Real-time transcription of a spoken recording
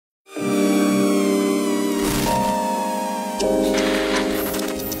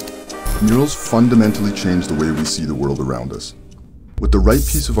Murals fundamentally change the way we see the world around us. With the right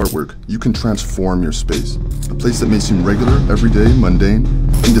piece of artwork, you can transform your space, a place that may seem regular, everyday, mundane,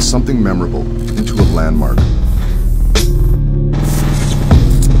 into something memorable, into a landmark.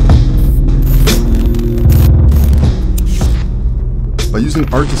 By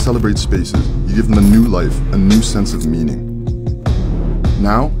using art to celebrate spaces, you give them a new life, a new sense of meaning.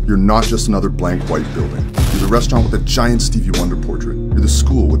 Now, you're not just another blank white building. You're the restaurant with a giant Stevie Wonder portrait. You're the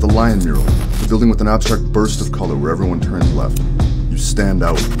school with the lion mural. The building with an abstract burst of color where everyone turns left. You stand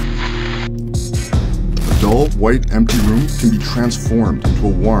out. A dull, white, empty room can be transformed into a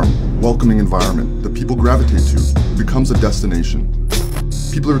warm, welcoming environment that people gravitate to. It becomes a destination.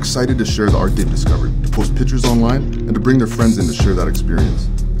 People are excited to share the art they've discovered, to post pictures online, and to bring their friends in to share that experience.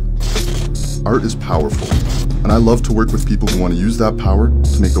 Art is powerful, and I love to work with people who want to use that power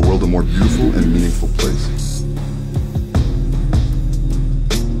to make the world a more beautiful and meaningful place.